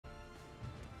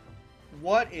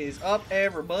What is up,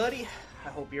 everybody? I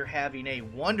hope you're having a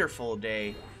wonderful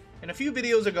day. And a few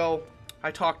videos ago, I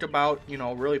talked about,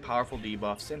 really powerful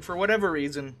debuffs, and for whatever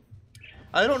reason,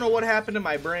 I don't know what happened to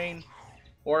my brain,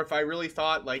 or if I really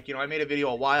thought, I made a video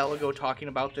a while ago talking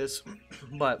about this,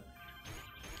 but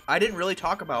I didn't really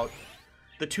talk about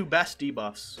the two best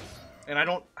debuffs, and I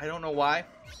don't know why.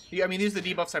 I mean, these are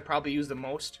the debuffs I probably use the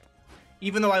most.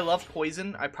 Even though I love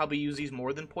poison, I probably use these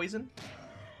more than poison.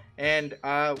 And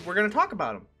we're going to talk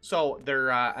about them. So they're,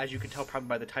 as you can tell probably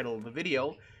by the title of the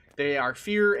video, they are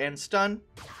Fear and Stun.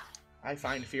 I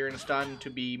find Fear and Stun to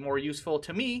be more useful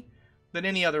to me than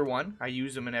any other one. I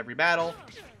use them in every battle.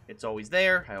 It's always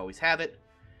there. I always have it.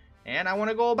 And I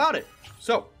want to go about it.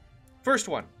 So, first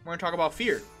one, we're going to talk about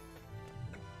Fear.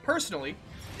 Personally,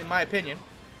 in my opinion,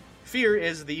 Fear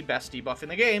is the best debuff in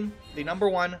the game. The number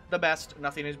one, the best,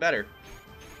 nothing is better.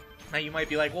 Now you might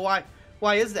be like, well,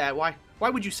 why is that? Why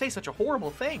would you say such a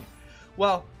horrible thing?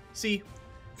 Well, see,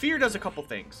 Fear does a couple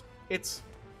things. It's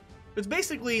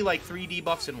basically like 3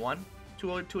 debuffs in one,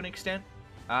 to an extent.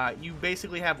 You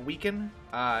basically have Weaken,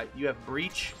 you have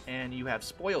Breach, and you have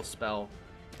Spoil Spell,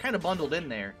 kind of bundled in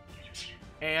there.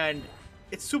 And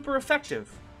it's super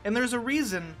effective. And there's a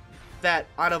reason that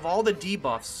out of all the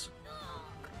debuffs,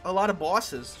 a lot of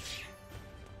bosses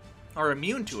are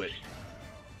immune to it,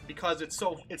 because it's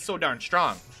so darn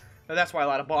strong. Now that's why a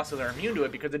lot of bosses are immune to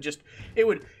it, because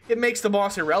it makes the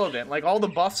boss irrelevant. Like all the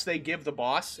buffs they give the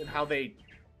boss and how they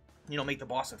make the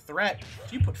boss a threat,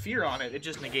 if you put Fear on it, it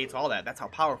just negates all that. That's how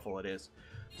powerful it is.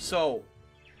 So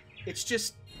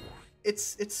it's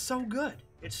so good.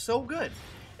 It's so good.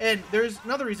 And there's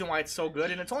another reason why it's so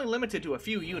good, and it's only limited to a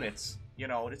few units.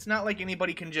 It's not like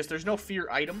anybody can there's no Fear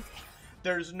item.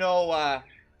 There's no,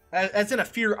 as in a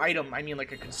Fear item, I mean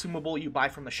like a consumable you buy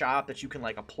from the shop that you can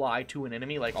apply to an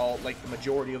enemy, like the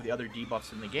majority of the other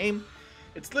debuffs in the game.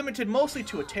 It's limited mostly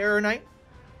to a Terror Knight.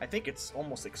 I think it's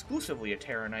almost exclusively a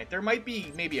Terror Knight. There might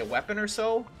be maybe a weapon or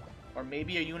so, or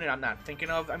maybe a unit I'm not thinking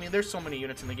of. I mean, there's so many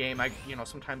units in the game.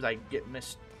 Sometimes I get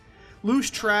lose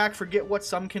track, forget what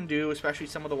some can do, especially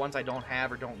some of the ones I don't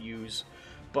have or don't use.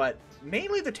 But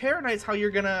mainly the Terror Knight's how you're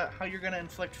gonna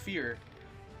inflict Fear.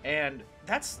 And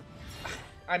that's,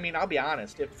 I mean, I'll be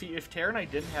honest, if Terror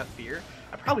Knight didn't have Fear,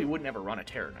 I probably would never run a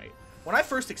Terror Knight. When I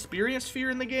first experienced Fear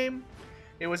in the game,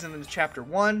 it was in Chapter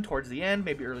 1, towards the end,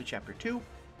 maybe early Chapter 2,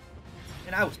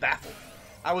 and I was baffled.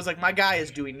 I was like, my guy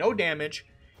is doing no damage,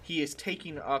 he is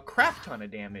taking a crap ton of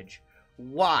damage,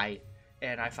 why?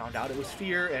 And I found out it was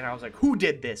Fear, and I was like, who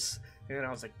did this? And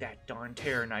I was like, that darn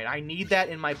Terror Knight, I need that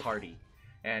in my party.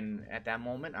 And at that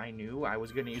moment, I knew I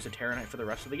was going to use a Terror Knight for the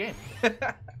rest of the game.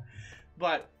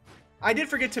 But I did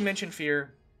forget to mention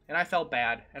Fear, and I felt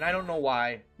bad, and I don't know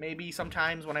why. Maybe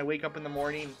sometimes when I wake up in the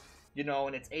morning,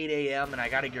 and it's 8 a.m. and I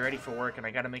got to get ready for work, and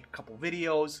I got to make a couple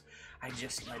videos,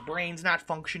 my brain's not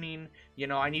functioning.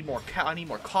 I need more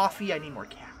coffee, I need more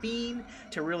caffeine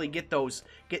to really get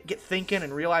thinking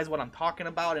and realize what I'm talking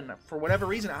about. And for whatever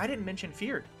reason, I didn't mention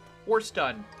Fear or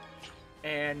Stun.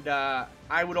 And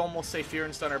I would almost say Fear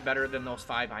and Stun are better than those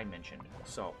 5 I mentioned.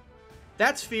 So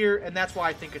that's Fear, and that's why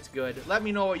I think it's good. Let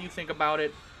me know what you think about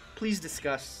it. Please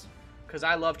discuss, because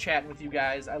I love chatting with you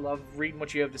guys. I love reading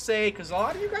what you have to say, because a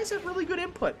lot of you guys have really good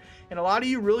input. And a lot of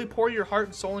you really pour your heart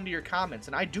and soul into your comments,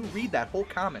 and I do read that whole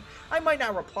comment. I might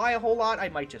not reply a whole lot. I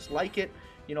might just like it,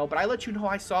 but I let you know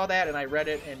I saw that and I read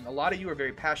it, and a lot of you are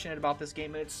very passionate about this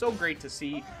game, and it's so great to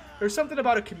see. There's something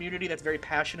about a community that's very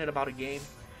passionate about a game,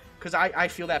 because I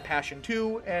feel that passion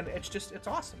too, and it's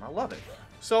awesome. I love it.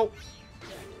 So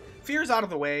Fear's out of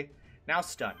the way. Now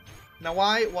Stun. Now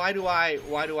why do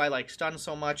I like Stun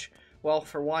so much? Well,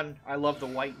 for one, I love the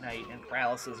White Knight, and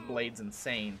Paralysis Blade's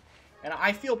insane. And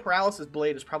I feel Paralysis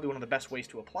Blade is probably one of the best ways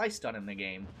to apply Stun in the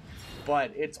game,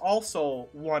 but it's also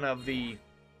one of the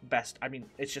best. I mean,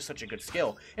 it's just such a good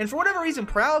skill. And for whatever reason,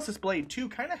 Paralysis Blade too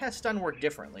kind of has Stun work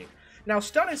differently. Now,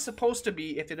 Stun is supposed to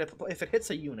be, if it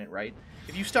hits a unit, right?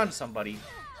 If you stun somebody,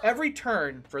 every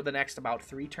turn for the next about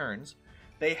 3 turns,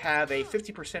 they have a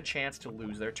 50% chance to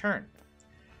lose their turn.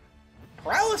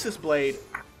 Paralysis Blade,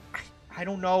 I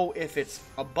don't know if it's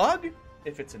a bug,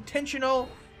 if it's intentional,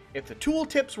 if the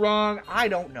tooltip's wrong, I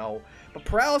don't know. But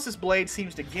Paralysis Blade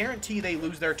seems to guarantee they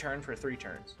lose their turn for 3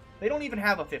 turns. They don't even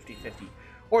have a 50-50.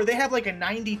 Or they have like a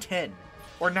 90-10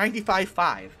 or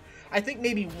 95-5. I think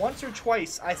maybe once or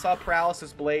twice I saw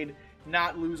Paralysis Blade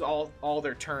not lose all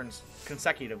their turns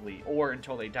consecutively, or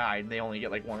until they died. They only get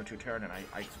like 1 or 2 turns,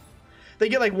 and they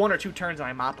get like 1 or 2 turns, and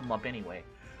I mop them up anyway.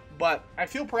 But I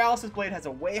feel Paralysis Blade has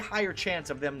a way higher chance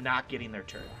of them not getting their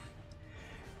turn.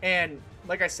 And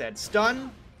like I said,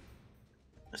 Stun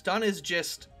is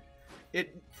just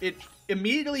it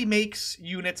immediately makes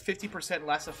units 50%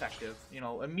 less effective. You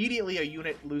know, immediately a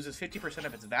unit loses 50%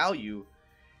 of its value,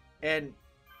 and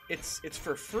it's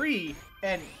for free.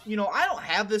 And you know, I don't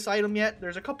have this item yet.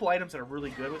 There's a couple items that are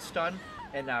really good with stun,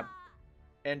 and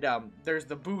there's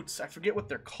the boots. I forget what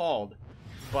they're called,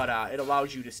 but it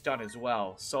allows you to stun as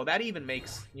well. So that even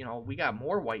makes, you know, we got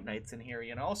more White Knights in here,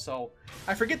 you know. So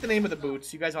I forget the name of the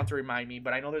boots. You guys don't have to remind me,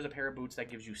 but I know there's a pair of boots that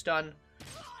gives you stun,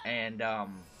 and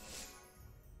I'm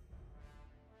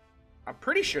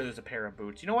pretty sure there's a pair of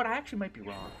boots. You know what? I actually might be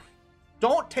wrong.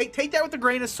 Don't take that with a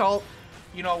grain of salt.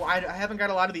 You know, I haven't got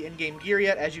a lot of the in-game gear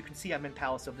yet. As you can see, I'm in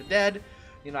Palace of the Dead.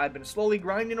 You know, I've been slowly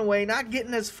grinding away, not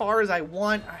getting as far as I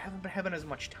want. I haven't been having as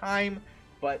much time,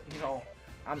 but, you know,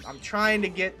 I'm trying to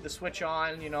get the Switch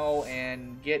on, you know,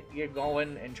 and get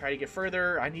going and try to get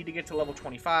further. I need to get to level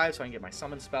 25 so I can get my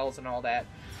summon spells and all that.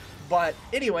 But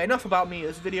anyway, enough about me.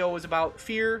 This video was about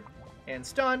Fear and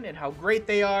Stun and how great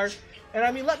they are. And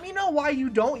I mean, let me know why you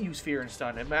don't use Fear and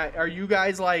Stun. Are you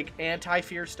guys like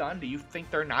anti-Fear Stun? Do you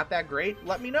think they're not that great?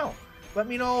 Let me know. Let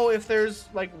me know if there's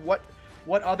like what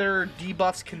other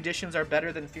debuffs conditions are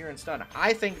better than Fear and Stun.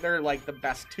 I think they're like the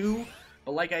best two,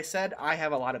 but like I said, I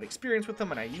have a lot of experience with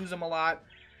them and I use them a lot,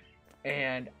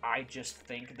 and I just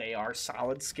think they are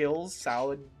solid skills,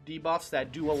 solid debuffs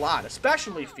that do a lot,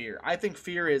 especially Fear. I think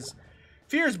Fear is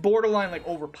borderline like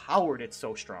overpowered. It's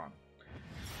so strong.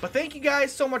 But thank you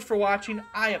guys so much for watching.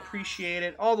 I appreciate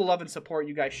it. All the love and support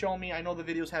you guys show me. I know the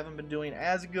videos haven't been doing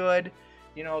as good,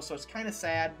 you know, so it's kind of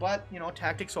sad. But, you know,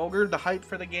 Tactics Ogre, the hype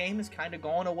for the game is kind of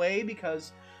going away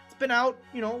because it's been out,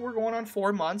 you know, we're going on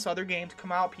 4 months. Other games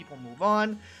come out, people move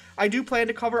on. I do plan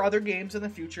to cover other games in the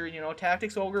future. You know,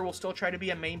 Tactics Ogre will still try to be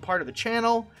a main part of the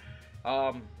channel.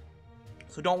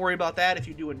 So don't worry about that if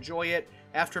you do enjoy it.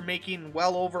 After making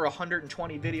well over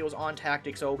 120 videos on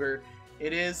Tactics Ogre,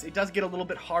 it does get a little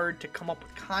bit hard to come up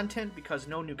with content because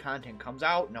no new content comes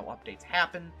out, no updates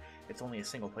happen. It's only a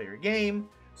single player game.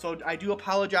 So I do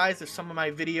apologize if some of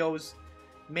my videos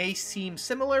may seem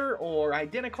similar or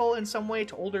identical in some way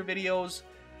to older videos,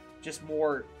 just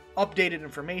more updated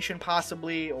information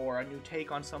possibly, or a new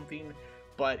take on something.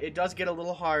 But it does get a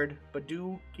little hard. But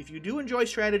if you do enjoy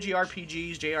strategy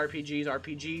RPGs, JRPGs,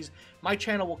 RPGs, my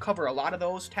channel will cover a lot of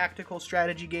those, tactical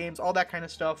strategy games, all that kind of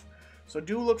stuff. So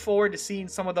do look forward to seeing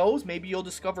some of those. Maybe you'll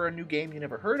discover a new game you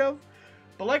never heard of.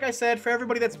 But like I said, for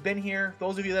everybody that's been here,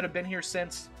 those of you that have been here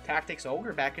since Tactics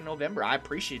Ogre back in November, I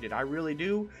appreciate it. I really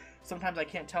do. Sometimes I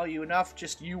can't tell you enough,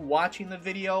 just you watching the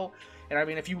video. And I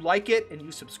mean, if you like it and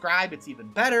you subscribe, it's even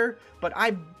better. But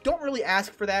I don't really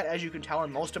ask for that, as you can tell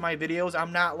in most of my videos.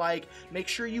 I'm not like, make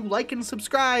sure you like and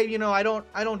subscribe. You know, I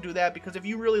don't do that, because if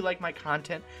you really like my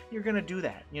content, you're gonna do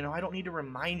that. You know, I don't need to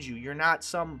remind you. You're not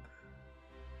some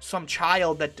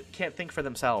child that can't think for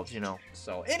themselves, you know.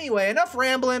 So anyway, enough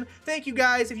rambling. Thank you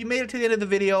guys. If you made it to the end of the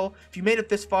video, if you made it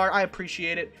this far, I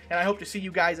appreciate it. And I hope to see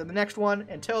you guys in the next one.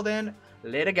 Until then,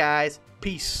 later guys.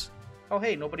 Peace. Oh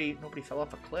hey, nobody fell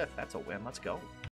off a cliff. That's a win. Let's go.